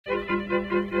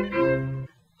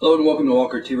Hello and welcome to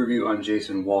Walker Tea Review. I'm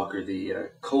Jason Walker.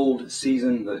 The cold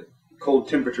season, the cold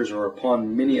temperatures are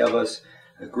upon many of us.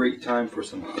 A great time for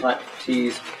some hot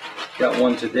teas. Got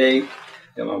one today.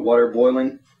 Got my water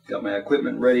boiling. Got my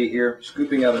equipment ready here.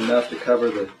 Scooping out enough to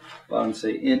cover the bottom,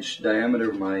 say, inch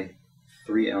diameter of my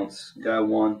 3-ounce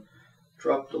Gaiwan.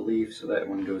 Drop the leaf so that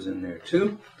one goes in there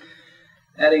too.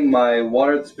 Adding my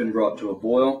water that's been brought to a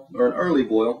boil, or an early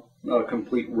boil, not a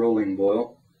complete rolling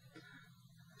boil.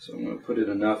 So I'm going to put it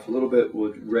enough, a little bit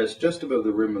would rest just above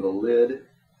the rim of the lid.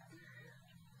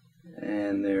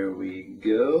 And there we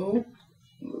go.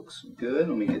 Looks good.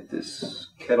 Let me get this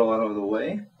kettle out of the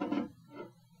way.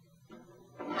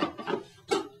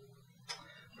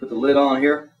 Put the lid on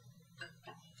here.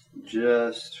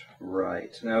 Just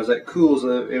right. Now as that cools,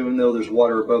 even though there's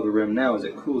water above the rim now, as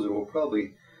it cools it will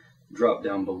probably drop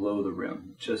down below the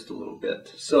rim just a little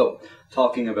bit. So,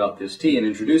 talking about this tea and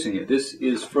introducing it. This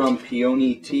is from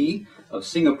Peony Tea of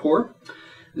Singapore.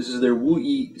 This is their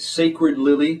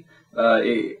WuYiSacredLily.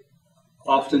 It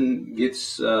often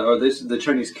gets, the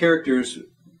Chinese characters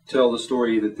tell the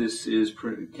story that this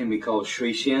can be called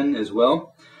WuYiSacredLilyShuiXian as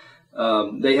well.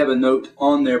 They have a note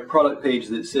on their product page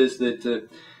that says that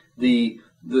the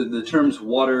terms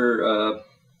water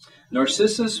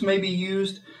narcissus may be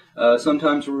used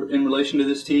sometimes in relation to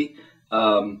this tea.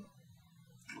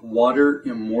 Water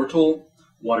immortal,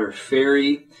 water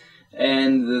fairy,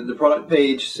 and the product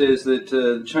page says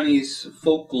that Chinese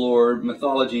folklore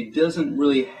mythology doesn't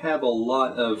really have a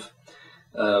lot of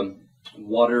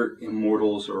water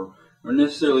immortals or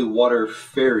necessarily water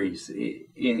fairies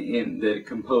that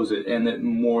compose it, and that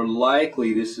more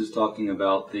likely this is talking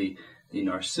about the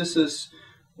narcissus,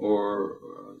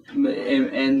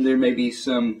 and there may be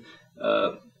some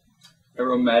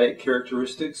aromatic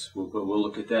characteristics. We'll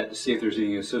look at that to see if there's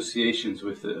any associations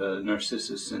with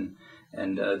narcissus and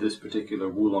this particular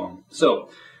Wulong. So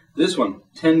this one,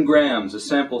 10 grams, a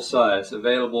sample size,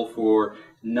 available for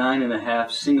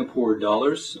 9.5 Singapore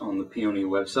dollars on the Peony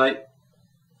website.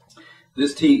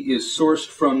 This tea is sourced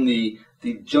from the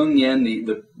Zhengyan,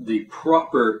 the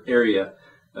proper area,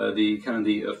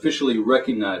 the officially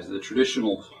recognized, the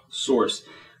traditional source,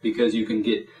 because you can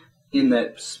get in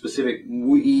that specific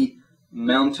Wuyi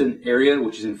mountain area,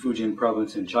 which is in Fujian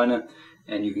province in China,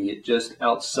 and you can get just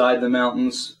outside the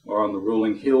mountains or on the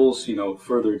rolling hills,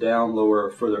 further down,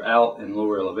 further out, and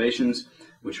lower elevations,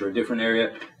 which are a different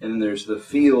area. And then there's the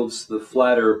fields, the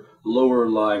flatter, lower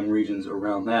lying regions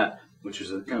around that, which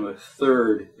is a kind of a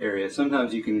third area.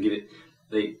 Sometimes you can get it,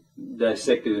 they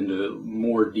dissect it into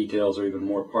more details or even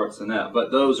more parts than that,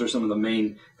 but those are some of the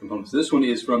main components. This one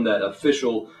is from that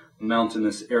official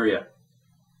mountainous area.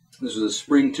 This was a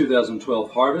spring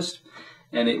 2012 harvest,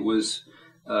 and it was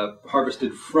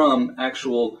harvested from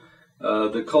actual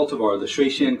the cultivar, the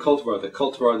WuYiSacredLilyShuiXian cultivar, the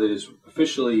cultivar that is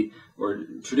officially or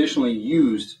traditionally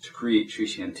used to create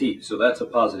WuYiSacredLilyShuiXian tea. So that's a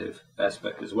positive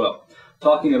aspect as well.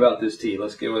 Talking about this tea,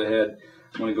 let's go ahead.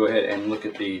 I'm going to go ahead and look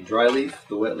at the dry leaf,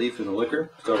 the wet leaf, and the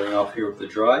liquor. Starting off here with the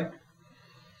dry.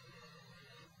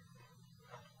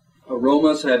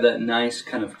 Aromas have that nice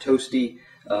kind of toasty,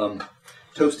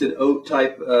 toasted oat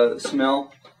type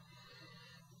smell.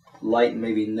 Light and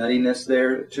maybe nuttiness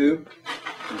there too.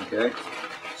 Okay.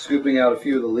 Scooping out a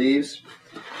few of the leaves.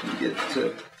 Get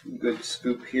a good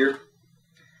scoop here.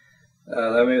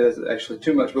 Maybe that's actually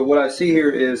too much, but what I see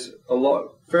here is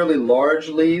fairly large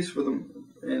leaves for them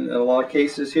in a lot of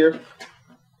cases here.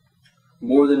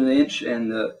 More than an inch,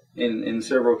 and in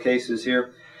several cases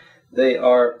here. They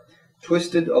are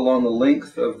twisted along the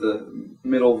length of the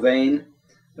middle vein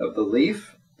of the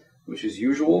leaf, which is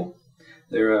usual.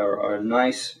 There are a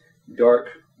nice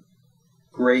dark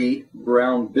gray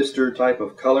brown bistre type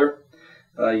of color.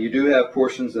 You do have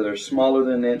portions that are smaller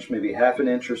than an inch, maybe half an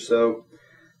inch or so,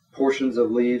 portions of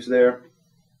leaves there,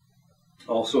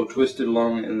 also twisted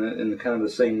along in the kind of the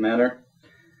same manner.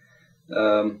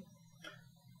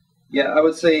 Yeah, I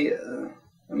would say,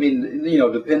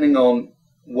 depending on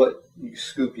what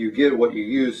scoop you get, what you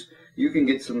use, you can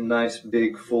get some nice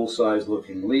big full-size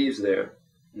looking leaves there.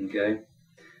 Okay,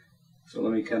 so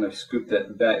let me kind of scoop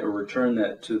that back, or return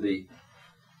that to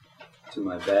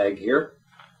my bag here,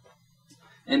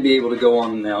 and be able to go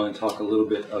on now and talk a little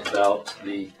bit about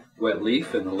the wet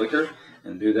leaf and the liquor.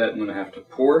 And to do that, I'm going to have to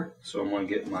pour. So I'm going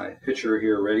to get my pitcher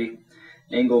here ready,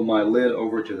 angle my lid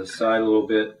over to the side a little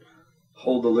bit,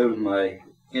 hold the lid with my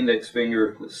index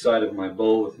finger, the side of my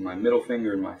bowl with my middle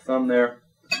finger and my thumb there.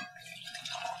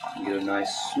 Get a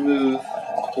nice smooth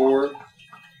pour.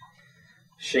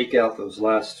 Shake out those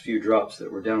last few drops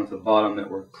that were down at the bottom that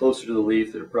were closer to the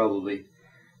leaf, that are probably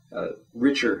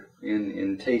richer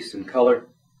in taste and color.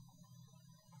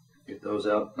 Get get those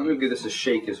out. I'm going to give this a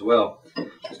shake as well.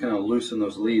 Just kind of loosen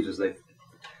those leaves as they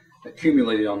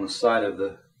accumulated on the side of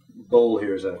the bowl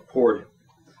here as I poured.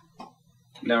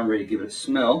 Now I'm ready to give it a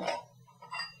smell.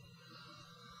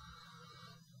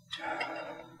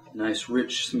 Nice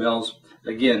rich smells.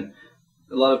 Again,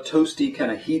 a lot of toasty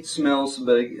kind of heat smells,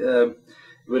 but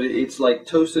it's like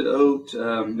toasted oat,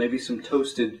 maybe some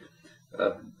toasted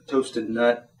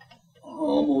nut,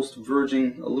 almost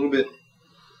verging a little bit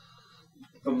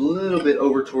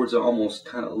over towards an almost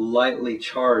kind of lightly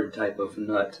charred type of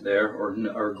nut there,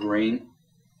 or grain,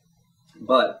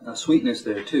 but a sweetness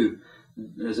there too,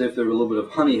 as if there were a little bit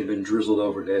of honey had been drizzled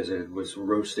over it as it was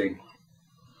roasting.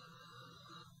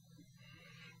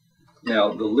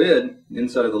 Now the lid,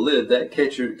 inside of the lid, that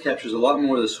captures a lot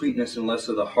more of the sweetness and less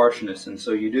of the harshness, and so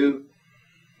you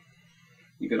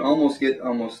can almost get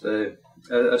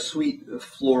a sweet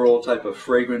floral type of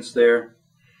fragrance there.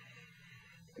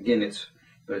 Again, it's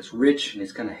rich and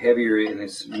it's kind of heavier and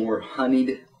it's more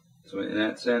honeyed. So in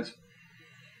that sense,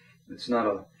 it's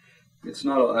not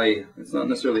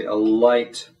necessarily a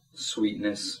light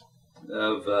sweetness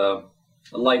of a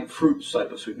light fruit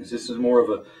type of sweetness. This is more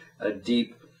of a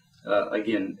deep,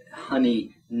 again,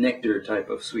 honey nectar type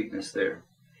of sweetness there.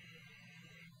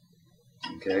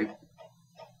 Okay.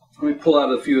 Let me pull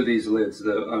out a few of these lids,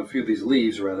 a few of these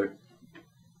leaves rather.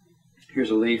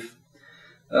 Here's a leaf,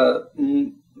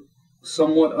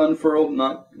 somewhat unfurled,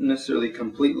 not necessarily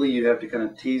completely. You have to kind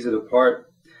of tease it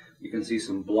apart. You can see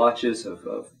some blotches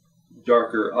of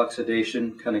darker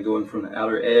oxidation kind of going from the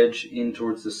outer edge in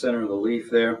towards the center of the leaf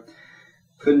there.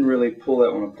 Couldn't really pull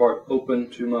that one apart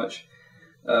open too much.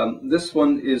 This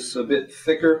one is a bit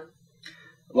thicker.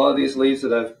 A lot of these leaves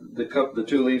that the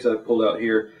two leaves I've pulled out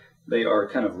here, they are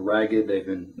kind of ragged.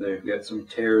 They've got some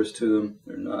tears to them.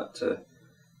 They're not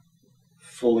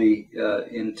fully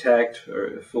intact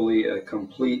or fully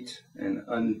complete and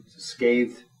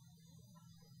unscathed.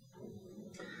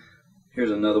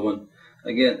 Here's another one.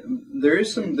 Again,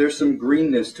 there's some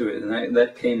greenness to it, and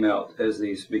that came out as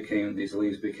these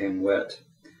leaves became wet.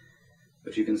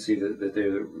 But you can see that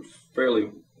they're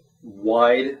fairly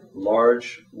wide,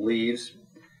 large leaves.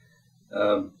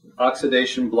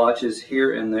 Oxidation blotches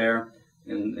here and there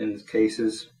in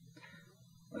cases.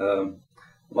 A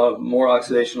lot more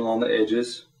oxidation along the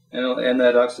edges, and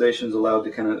that oxidation is allowed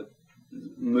to kind of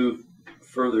move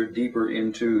further deeper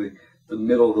into the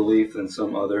middle of the leaf than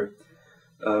some other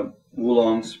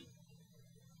Wulongs.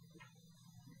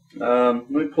 Let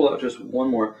me pull out just one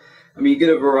more. I mean, you get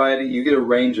a variety, you get a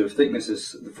range of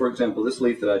thicknesses. For example, this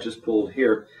leaf that I just pulled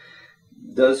here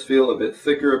does feel a bit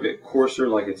thicker, a bit coarser,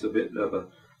 like it's a bit of a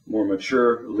more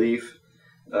mature leaf.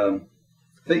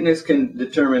 Thickness can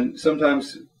determine,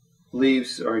 sometimes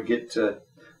leaves get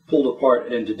pulled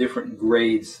apart into different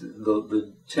grades.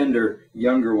 The tender,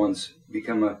 younger ones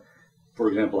become, for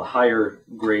example, a higher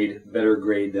grade, better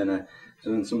grade than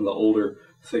some of the older,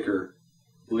 thicker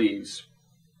leaves.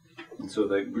 And so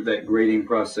that grading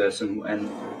process and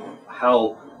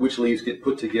which leaves get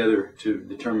put together to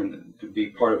determine to be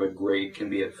part of a grade can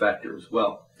be a factor as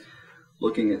well.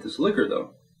 Looking at this liquor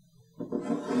though,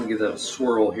 let me give that a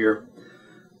swirl here.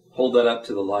 Hold that up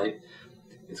to the light.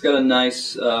 It's got a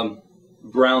nice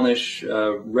brownish,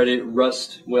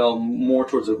 rust, well, more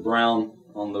towards a brown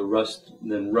on the rust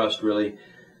than rust really.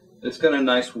 It's got a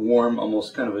nice warm,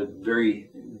 almost kind of a very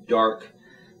dark,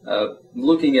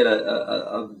 looking at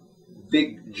a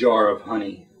big jar of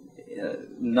honey,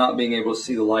 not being able to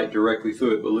see the light directly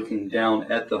through it, but looking down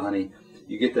at the honey,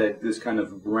 you get this kind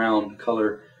of brown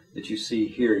color that you see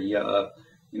here,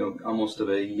 almost of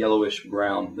a yellowish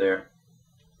brown there.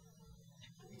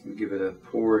 Let me give it a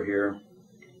pour here.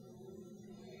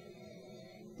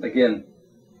 Again,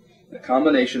 a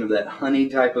combination of that honey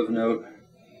type of note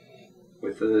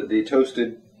with the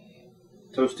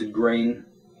toasted grain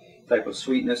type of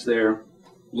sweetness there.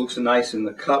 Looks nice in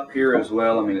the cup here as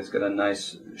well. I mean, it's got a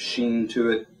nice sheen to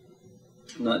it,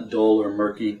 not dull or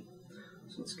murky.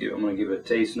 So I'm going to give it a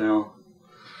taste now.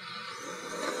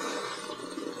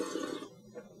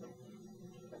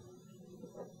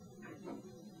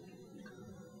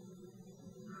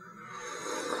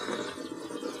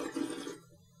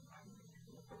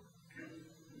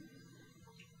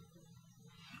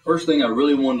 First thing I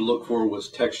really wanted to look for was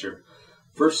texture.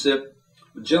 First sip,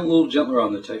 a little gentler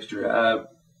on the texture.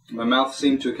 My mouth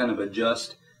seemed to kind of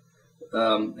adjust,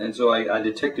 and so I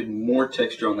detected more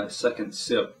texture on that second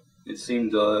sip. It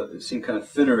seemed kind of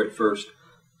thinner at first.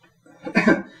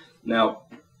 Now,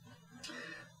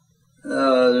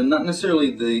 not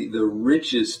necessarily the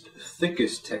richest,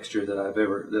 thickest texture that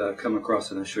I've come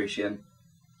across in a WuYiSacredLilyShuiXian.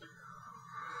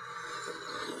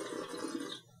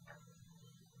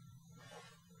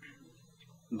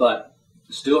 but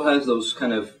still has those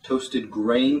kind of toasted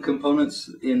grain components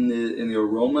in the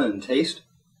aroma and taste.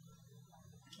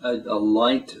 A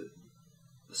light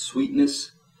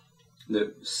sweetness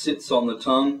that sits on the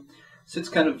tongue, sits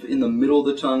kind of in the middle of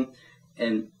the tongue,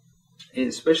 and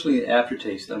especially in the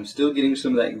aftertaste, I'm still getting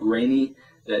some of that grainy,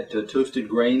 that toasted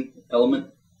grain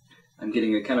element. I'm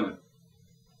getting a kind of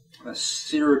a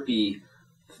syrupy,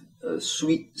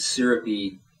 sweet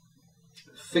syrupy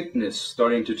thickness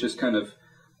starting to just kind of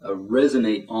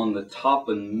resonate on the top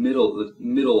and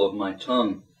middle of my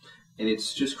tongue, and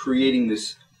it's just creating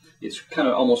this. It's kind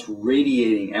of almost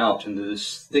radiating out into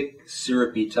this thick,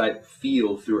 syrupy type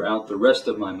feel throughout the rest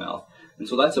of my mouth. And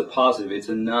so that's a positive. It's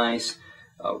a nice,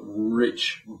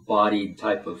 rich bodied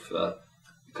type of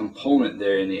component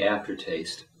there in the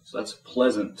aftertaste. So that's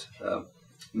pleasant.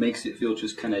 Makes it feel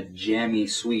just kind of jammy,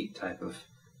 sweet type of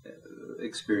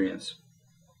experience.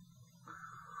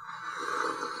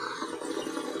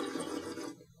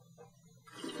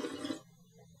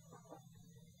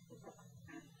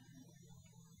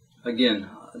 Again,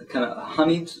 kind of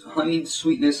honeyed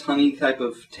sweetness, honey type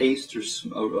of taste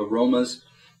or aromas,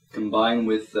 combined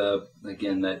with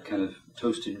again that kind of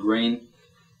toasted grain.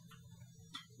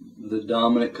 The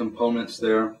dominant components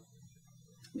there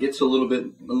gets a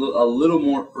little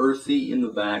more earthy in the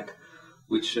back,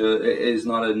 which is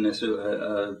not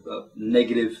necessarily a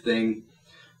negative thing.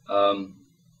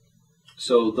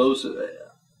 So those,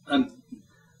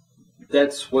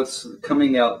 that's what's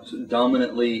coming out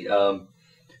dominantly.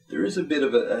 There is a bit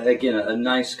of a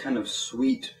nice kind of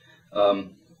sweet,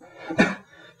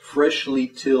 freshly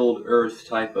tilled earth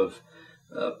type of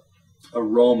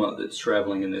aroma that's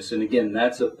traveling in this, and again,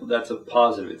 that's a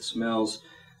positive. It smells,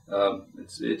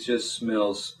 it just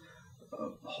smells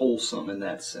wholesome in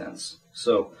that sense.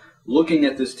 So, looking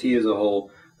at this tea as a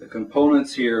whole, the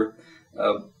components here,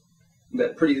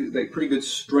 that pretty good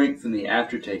strength in the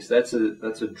aftertaste. That's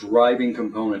a driving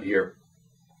component here.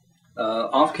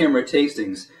 Off-camera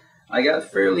tastings,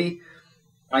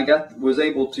 was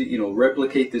able to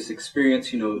replicate this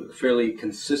experience, fairly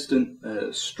consistent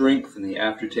strength in the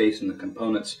aftertaste and the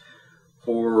components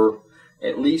for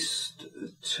at least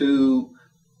 2,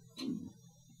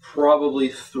 probably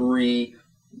 3.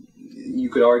 You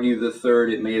could argue the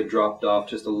third, it may have dropped off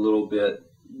just a little bit,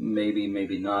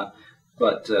 maybe not.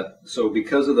 But so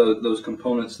because of those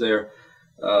components there,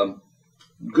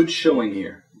 good showing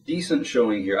here, decent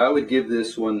showing here. I would give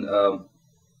this one.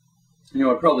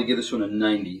 I'd probably give this one a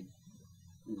 90.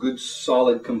 Good,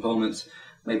 solid components.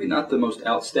 Maybe not the most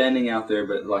outstanding out there,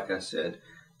 but like I said,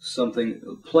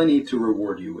 plenty to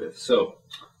reward you with. So,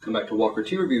 come back to Walker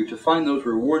Tea Review to find those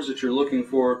rewards that you're looking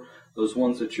for, those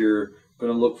ones that you're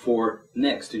going to look for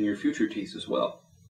next in your future teas as well.